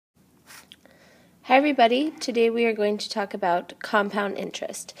Hi everybody, today we are going to talk about compound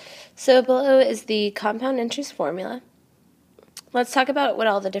interest. So below is the compound interest formula. Let's talk about what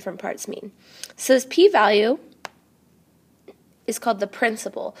all the different parts mean. So this p-value is called the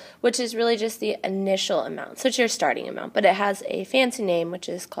principal, which is really just the initial amount. So it's your starting amount, but it has a fancy name which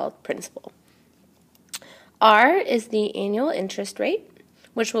is called principal. R is the annual interest rate,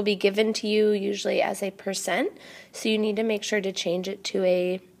 which will be given to you usually as a percent. So you need to make sure to change it to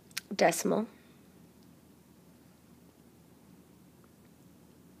a decimal.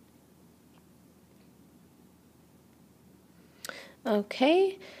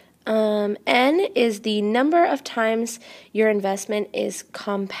 Okay, N is the number of times your investment is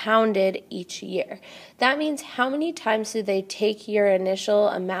compounded each year. That means how many times do they take your initial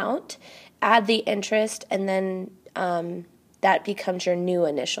amount, add the interest, and then that becomes your new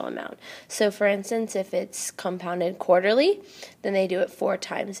initial amount. So for instance, if it's compounded quarterly, then they do it 4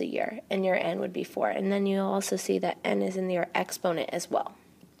 times a year, and your N would be 4. And then you'll also see that N is in your exponent as well.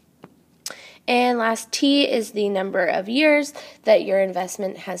 And last, T is the number of years that your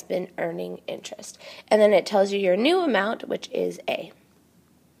investment has been earning interest. And then it tells you your new amount, which is A.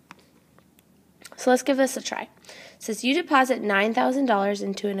 So let's give this a try. It says you deposit $9,000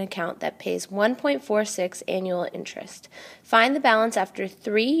 into an account that pays 1.46 annual interest. Find the balance after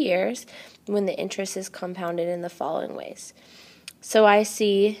 3 years when the interest is compounded in the following ways. So I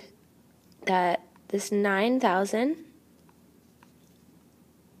see that this $9,000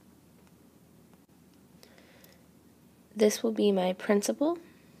 this will be my principal.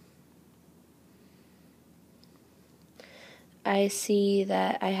 I see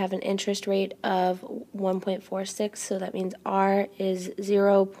that I have an interest rate of 1.46, so that means R is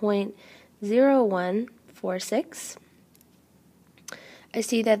 0.0146. I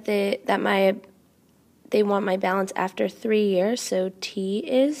see that they want my balance after 3 years, so T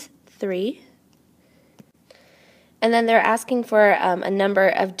is 3. And then they're asking for a number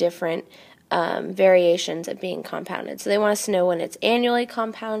of different variations of being compounded. So they want us to know when it's annually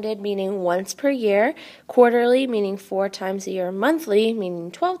compounded, meaning once per year, quarterly, meaning 4 times a year, monthly,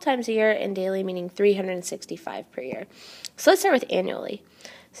 meaning 12 times a year, and daily, meaning 365 per year. So let's start with annually.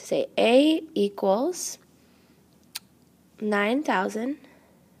 So say A equals 9,000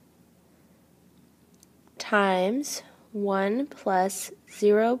 times 1 plus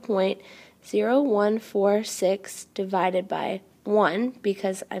 0.0146 divided by 1,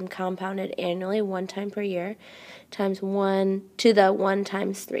 because I'm compounded annually 1 time per year, times 1 to the 1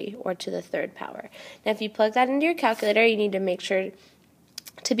 times 3, or to the third power. Now if you plug that into your calculator, you need to make sure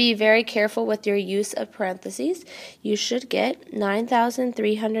to be very careful with your use of parentheses. You should get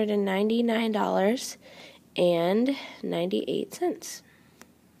 $9,399.98.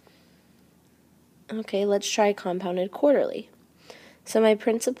 Okay, let's try compounded quarterly. So my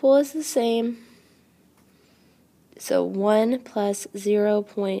principal is the same. So 1 plus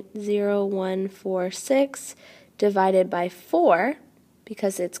 0.0146 divided by 4,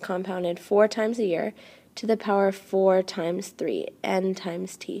 because it's compounded 4 times a year, to the power of 4 times 3, N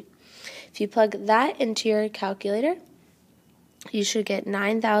times T. If you plug that into your calculator, you should get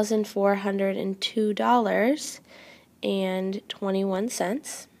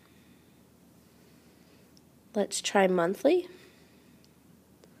 $9,402.21. Let's try monthly.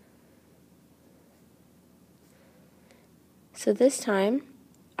 So this time,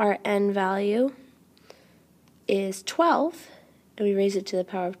 our N value is 12, and we raise it to the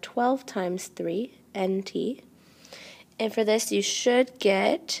power of 12 times 3, NT. And for this, you should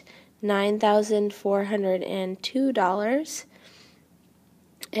get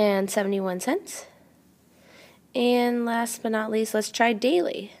 $9,402.71. And last but not least, let's try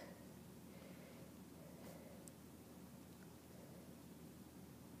daily.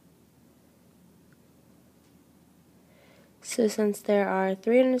 So since there are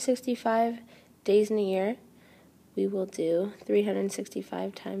 365 days in a year, we will do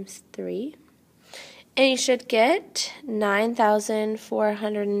 365 times 3. And you should get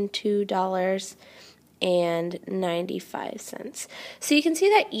 $9,402.95. So you can see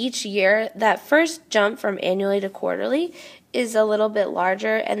that each year, that first jump from annually to quarterly is a little bit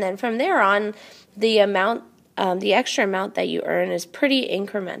larger, and then from there on, the extra amount that you earn is pretty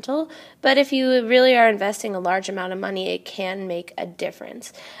incremental, but if you really are investing a large amount of money, it can make a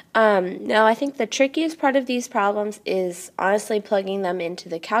difference. Now, I think the trickiest part of these problems is honestly plugging them into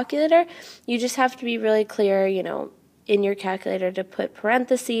the calculator. You just have to be really clear, in your calculator to put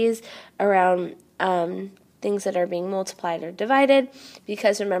parentheses around things that are being multiplied or divided,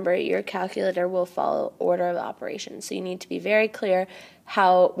 because remember, your calculator will follow order of operations. So you need to be very clear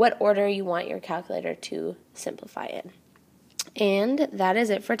what order you want your calculator to simplify in. And that is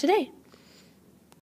it for today.